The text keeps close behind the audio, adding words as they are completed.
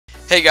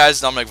Hey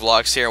guys, Dominic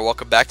Vlogs here, and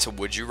welcome back to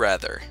Would You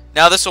Rather.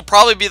 Now this will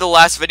probably be the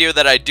last video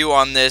that I do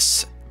on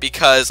this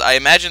because I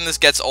imagine this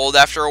gets old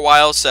after a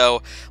while,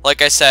 so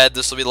like I said,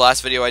 this will be the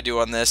last video I do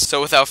on this. So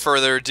without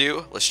further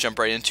ado, let's jump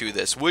right into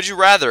this. Would you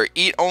rather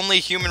eat only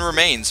human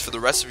remains for the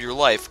rest of your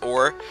life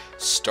or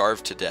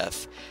starve to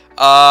death?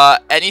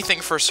 Anything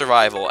for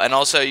survival, and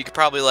also you could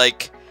probably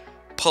like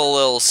put a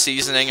little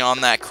seasoning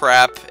on that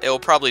crap. It will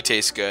probably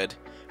taste good.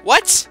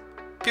 What?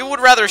 People would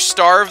rather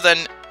starve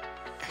than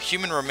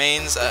human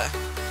remains?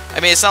 I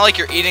mean, it's not like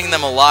you're eating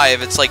them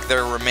alive, it's like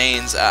their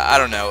remains. I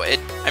don't know.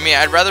 I mean,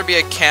 I'd rather be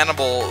a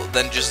cannibal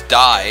than just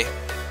die.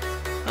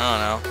 I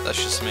don't know,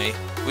 that's just me.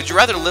 Would you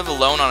rather live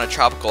alone on a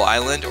tropical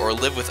island or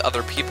live with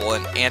other people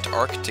in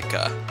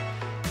Antarctica?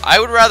 I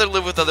would rather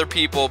live with other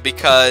people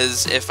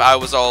because if I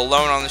was all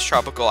alone on this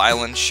tropical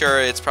island, sure,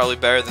 it's probably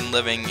better than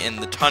living in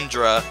the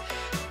tundra,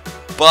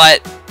 but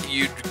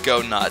you'd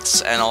go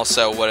nuts. And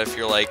also, what if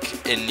you're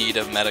like in need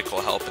of medical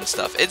help and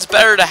stuff? It's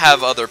better to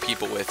have other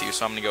people with you,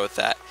 so I'm gonna go with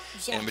that.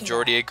 And the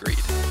majority agreed.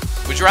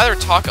 Would you rather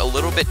talk a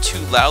little bit too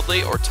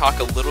loudly or talk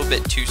a little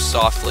bit too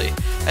softly?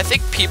 I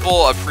think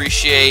people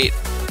appreciate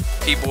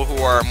people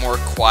who are more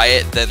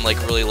quiet than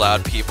like really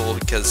loud people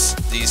because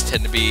these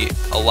tend to be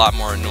a lot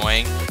more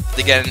annoying.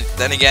 But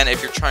then again,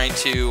 if you're trying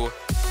to,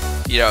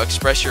 you know,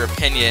 express your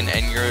opinion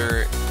and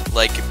you're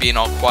like being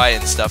all quiet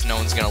and stuff, no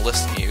one's gonna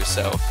listen to you.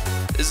 So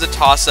this is a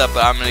toss-up,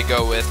 but I'm gonna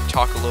go with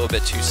talk a little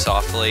bit too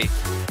softly,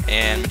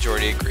 and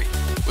majority agree.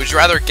 Would you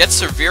rather get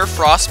severe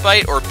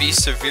frostbite or be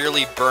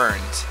severely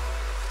burned?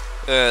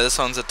 This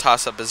one's a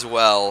toss-up as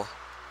well.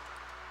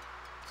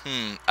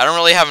 I don't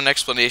really have an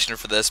explanation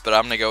for this, but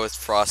I'm gonna go with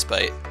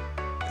frostbite.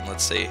 And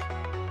let's see.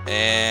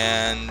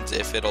 And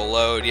if it'll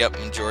load, yep,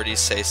 majorities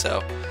say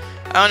so.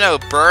 I don't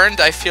know,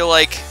 burned, I feel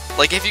like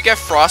if you get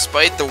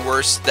frostbite, the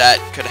worst that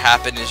could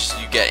happen is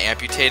you get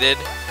amputated.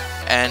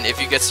 And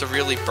if you get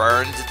severely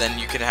burned, then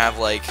you can have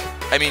like,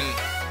 I mean,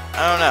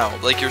 I don't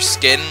know, like your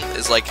skin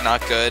is like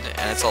not good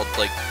and it's all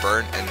like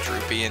burnt and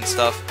droopy and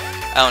stuff.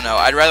 I don't know,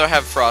 I'd rather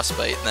have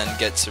frostbite than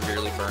get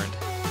severely burned.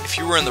 If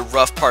you were in the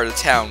rough part of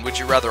town, would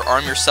you rather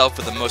arm yourself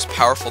with the most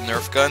powerful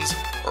Nerf guns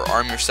or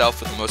arm yourself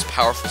with the most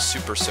powerful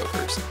super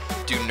soakers?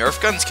 Dude,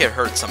 Nerf guns get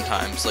hurt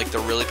sometimes, like the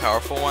really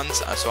powerful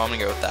ones, so I'm gonna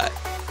go with that.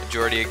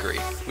 Majority agree.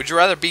 Would you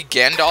rather be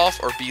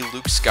Gandalf or be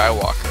Luke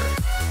Skywalker?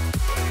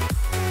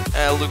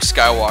 Luke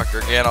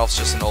Skywalker. Gandalf's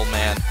just an old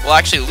man. Well,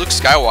 actually, Luke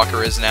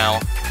Skywalker is now.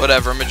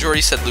 Whatever.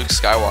 Majority said Luke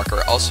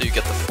Skywalker. Also, you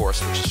get the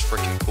Force, which is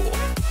freaking cool.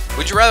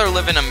 Would you rather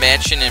live in a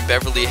mansion in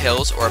Beverly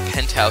Hills or a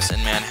penthouse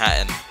in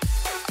Manhattan?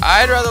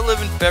 I'd rather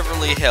live in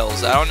Beverly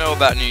Hills. I don't know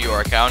about New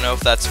York. I don't know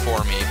if that's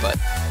for me, but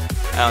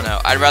I don't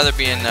know. I'd rather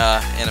be in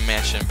a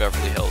mansion in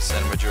Beverly Hills,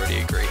 and majority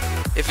agree.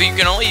 If you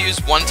can only use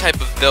one type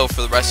of bill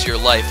for the rest of your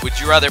life, would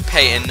you rather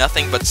pay in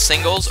nothing but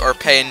singles or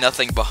pay in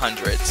nothing but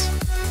hundreds?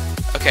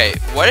 Okay,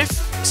 what if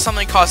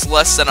something costs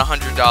less than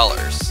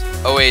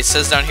 $100? Oh wait, it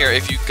says down here,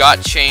 if you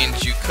got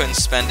change, you couldn't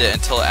spend it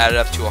until it added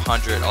up to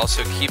 100.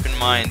 Also, keep in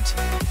mind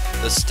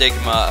the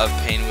stigma of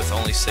paying with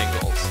only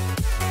singles.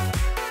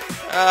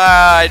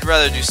 I'd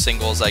rather do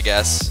singles, I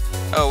guess.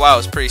 Oh wow,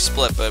 it's pretty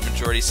split, but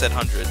majority said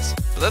hundreds.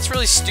 But that's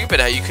really stupid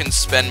how you couldn't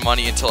spend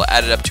money until it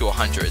added up to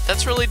 100.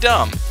 That's really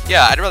dumb.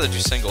 Yeah, I'd rather do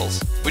singles.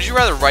 Would you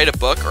rather write a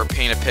book or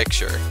paint a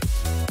picture?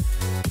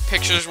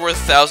 Picture's worth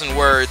 1,000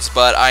 words,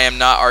 but I am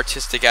not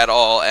artistic at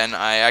all, and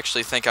I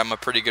actually think I'm a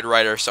pretty good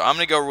writer, so I'm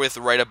gonna go with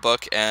write a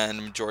book,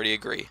 and majority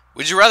agree.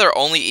 Would you rather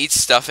only eat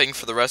stuffing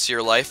for the rest of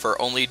your life, or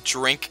only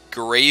drink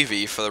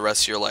gravy for the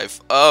rest of your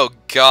life? Oh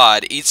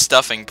god, eat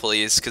stuffing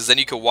please, because then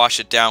you can wash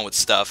it down with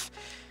stuff.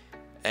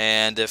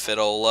 And if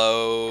it'll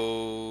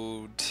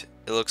load,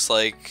 it looks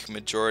like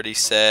majority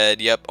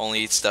said, yep,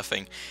 only eat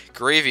stuffing.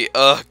 Gravy,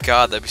 oh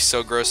god, that'd be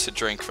so gross to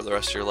drink for the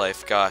rest of your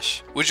life,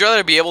 gosh. Would you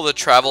rather be able to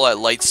travel at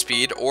light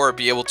speed or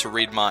be able to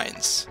read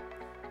minds?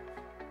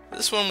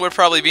 This one would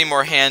probably be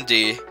more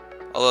handy,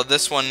 although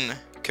this one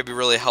could be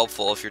really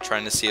helpful if you're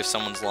trying to see if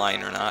someone's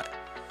lying or not.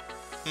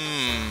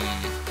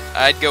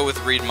 I'd go with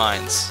read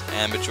minds,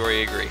 and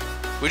majority agree.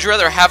 Would you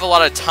rather have a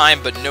lot of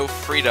time but no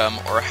freedom,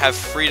 or have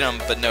freedom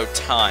but no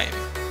time?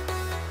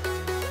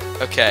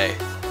 Okay,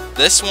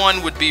 this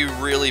one would be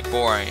really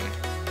boring.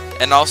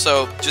 And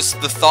also, just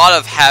the thought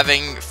of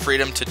having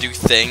freedom to do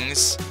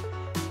things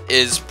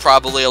is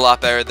probably a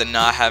lot better than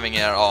not having it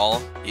at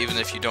all, even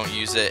if you don't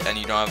use it and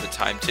you don't have the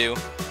time to.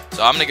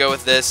 So I'm gonna go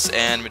with this,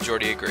 and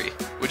majority agree.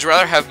 Would you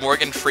rather have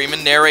Morgan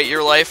Freeman narrate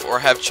your life or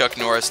have Chuck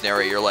Norris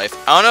narrate your life?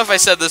 I don't know if I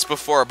said this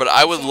before, but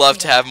I would love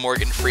to have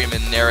Morgan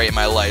Freeman narrate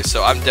my life,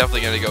 so I'm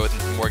definitely gonna go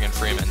with Morgan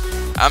Freeman.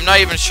 I'm not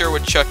even sure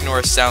what Chuck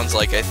Norris sounds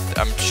like.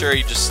 I'm sure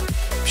he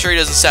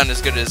doesn't sound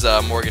as good as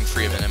Morgan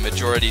Freeman, and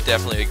majority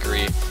definitely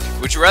agree.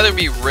 Would you rather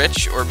be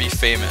rich or be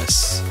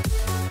famous?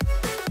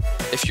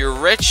 If you're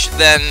rich,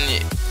 then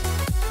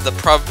the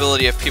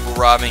probability of people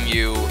robbing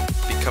you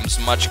becomes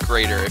much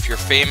greater. If you're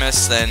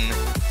famous, then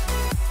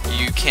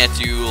you can't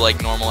do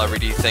like normal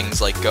everyday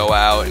things like go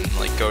out and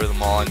like go to the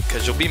mall,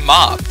 because you'll be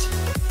mobbed.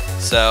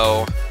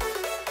 So,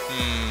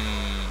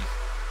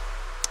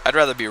 I'd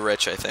rather be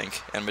rich, I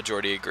think, and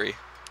majority agree.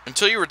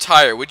 Until you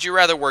retire, would you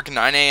rather work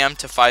 9 a.m.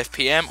 to 5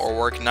 p.m. or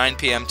work 9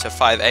 p.m. to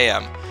 5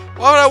 a.m.?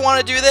 Why would I want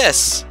to do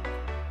this?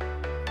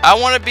 I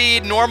want to be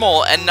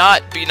normal and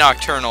not be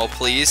nocturnal,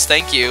 please.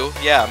 Thank you.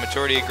 Yeah,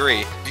 majority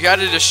agree. If you had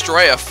to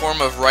destroy a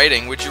form of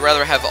writing, would you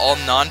rather have all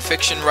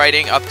non-fiction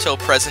writing up till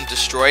present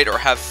destroyed or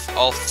have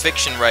all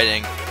fiction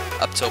writing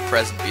up till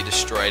present be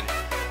destroyed?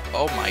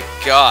 Oh my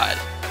god.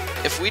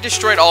 If we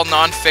destroyed all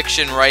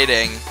non-fiction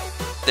writing,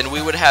 then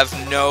we would have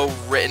no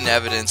written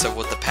evidence of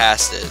what the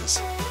past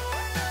is.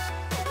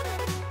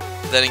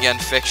 Then again,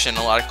 fiction,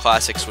 a lot of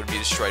classics would be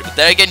destroyed. But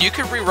then again, you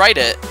could rewrite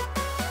it.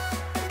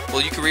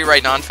 Well, you could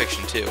rewrite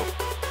non-fiction too.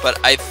 But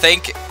I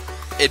think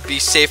it'd be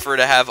safer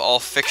to have all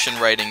fiction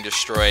writing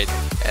destroyed,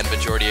 and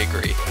majority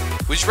agree.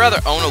 Would you rather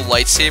own a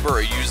lightsaber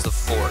or use the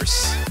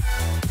Force?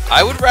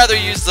 I would rather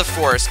use the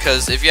Force,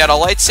 because if you had a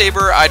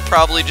lightsaber, I'd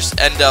probably just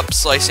end up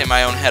slicing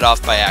my own head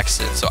off by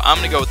accident. So I'm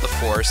going to go with the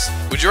Force.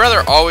 Would you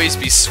rather always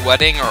be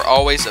sweating or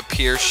always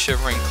appear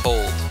shivering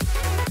cold?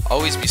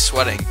 Always be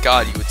sweating.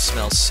 God, you would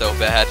smell so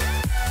bad.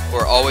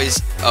 Or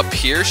always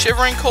appear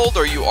shivering cold,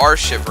 or you are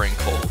shivering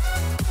cold?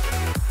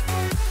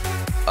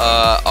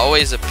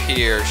 Always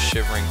appear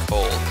shivering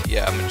cold.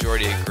 Yeah,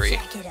 majority agree.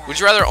 Would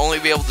you rather only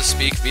be able to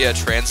speak via a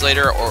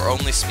translator or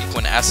only speak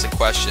when asked a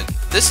question?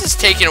 This is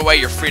taking away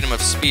your freedom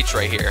of speech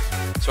right here.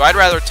 So I'd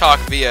rather talk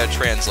via a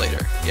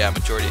translator. Yeah,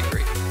 majority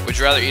agree. Would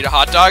you rather eat a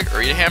hot dog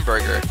or eat a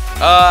hamburger?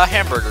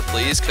 Hamburger,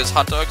 please, because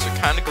hot dogs are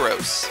kind of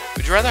gross.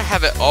 Would you rather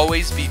have it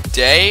always be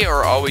day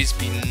or always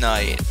be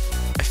night?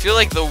 I feel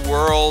like the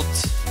world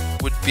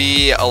would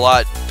be a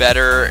lot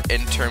better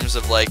in terms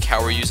of like how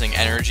we're using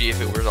energy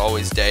if it was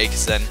always day,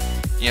 because then,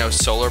 you know,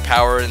 solar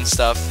power and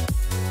stuff.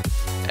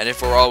 And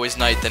if we're always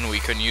night, then we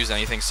couldn't use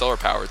anything solar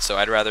powered, so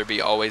I'd rather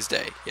be always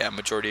day. Yeah,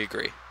 majority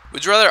agree.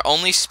 Would you rather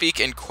only speak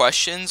in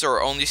questions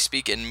or only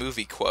speak in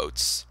movie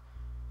quotes?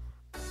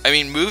 I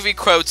mean, movie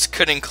quotes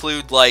could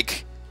include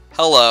like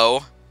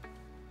hello,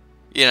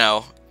 you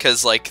know,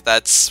 because like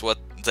that's what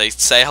they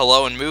say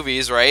hello in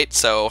movies, right?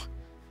 So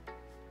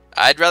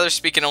I'd rather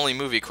speak in only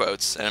movie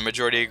quotes, and a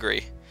majority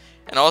agree.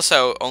 And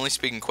also, only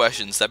speaking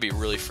questions, that'd be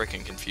really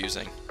freaking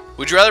confusing.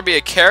 Would you rather be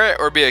a carrot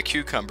or be a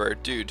cucumber?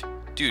 Dude,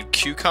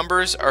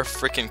 cucumbers are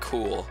freaking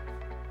cool.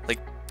 Like,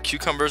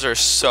 cucumbers are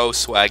so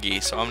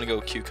swaggy, so I'm gonna go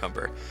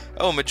cucumber.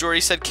 Oh, majority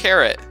said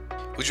carrot.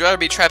 Would you rather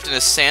be trapped in a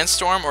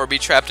sandstorm or be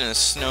trapped in a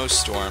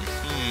snowstorm?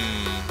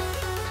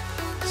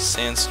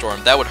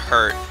 Sandstorm, that would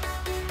hurt.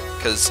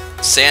 Because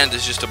sand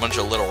is just a bunch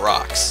of little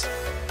rocks.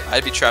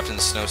 I'd be trapped in a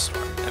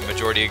snowstorm, and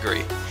majority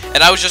agree.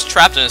 And I was just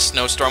trapped in a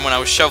snowstorm when I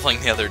was shoveling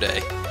the other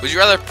day. Would you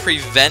rather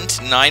prevent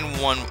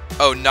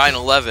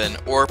 9/11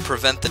 or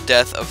prevent the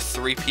death of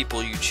 3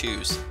 people you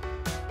choose?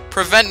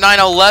 Prevent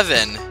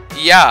 9/11.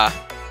 Yeah.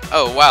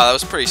 Oh wow, that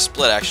was pretty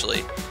split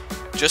actually.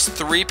 Just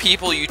 3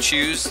 people you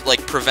choose,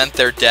 like prevent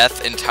their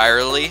death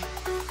entirely.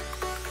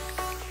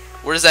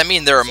 What does that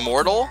mean? They're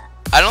immortal?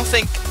 I don't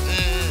think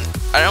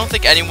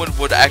anyone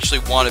would actually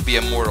want to be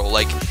immortal.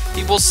 Like,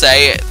 people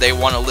say they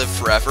want to live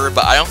forever,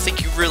 but I don't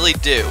think you really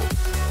do.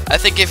 I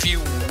think if you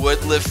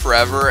would live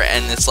forever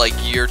and it's like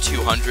year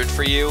 200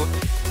 for you,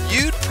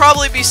 you'd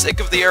probably be sick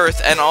of the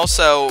earth. And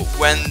also,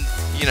 when,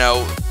 you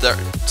know, the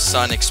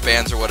sun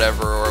expands or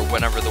whatever, or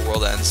whenever the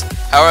world ends,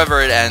 however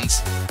it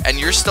ends, and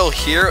you're still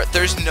here,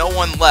 there's no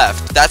one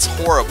left. That's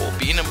horrible.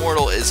 Being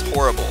immortal is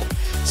horrible.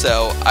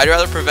 So I'd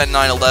rather prevent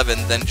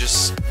 9/11 than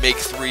just make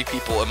 3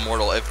 people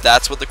immortal. If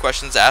that's what the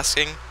question's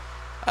asking,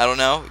 I don't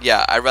know.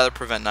 Yeah, I'd rather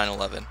prevent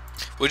 9/11.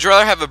 Would you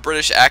rather have a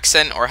British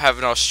accent or have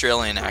an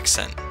Australian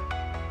accent?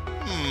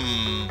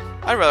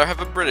 I'd rather have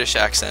a British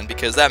accent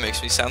because that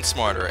makes me sound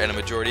smarter, and a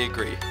majority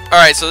agree.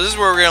 Alright, so this is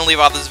where we're going to leave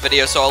off this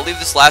video, so I'll leave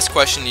this last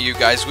question to you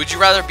guys. Would you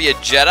rather be a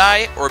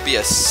Jedi or be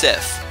a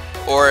Sith?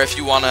 Or if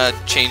you want to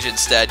change it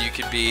instead, you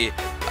could be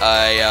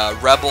a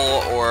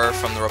Rebel or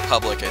from the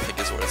Republic, I think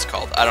is what it's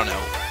called. I don't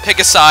know. Pick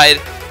a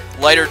side,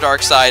 light or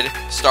dark side,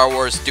 Star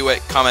Wars, do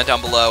it, comment down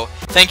below.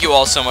 Thank you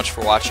all so much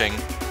for watching,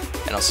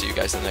 and I'll see you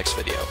guys in the next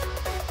video.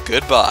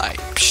 Goodbye.